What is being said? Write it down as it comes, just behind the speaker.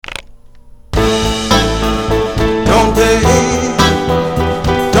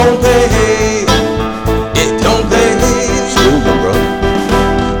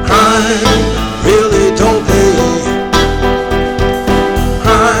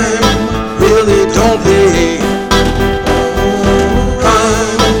don't pay.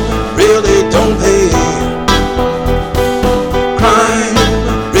 Crime really don't pay. Crime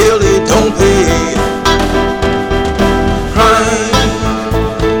really don't pay. Crime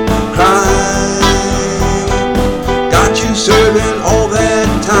got you serving all that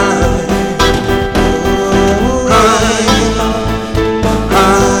time.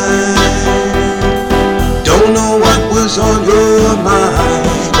 Don't know what was on your mind.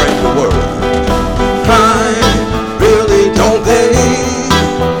 Spread the word. Crime really don't pay.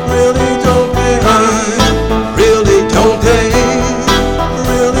 Really don't pay. Crime really don't pay.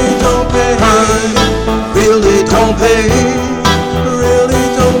 Really don't pay. Crime really don't pay. Really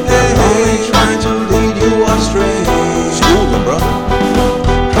don't pay. Only trying to lead you astray. School them, brother.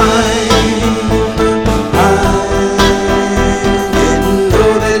 Didn't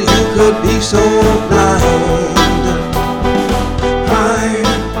know that you could be so blind.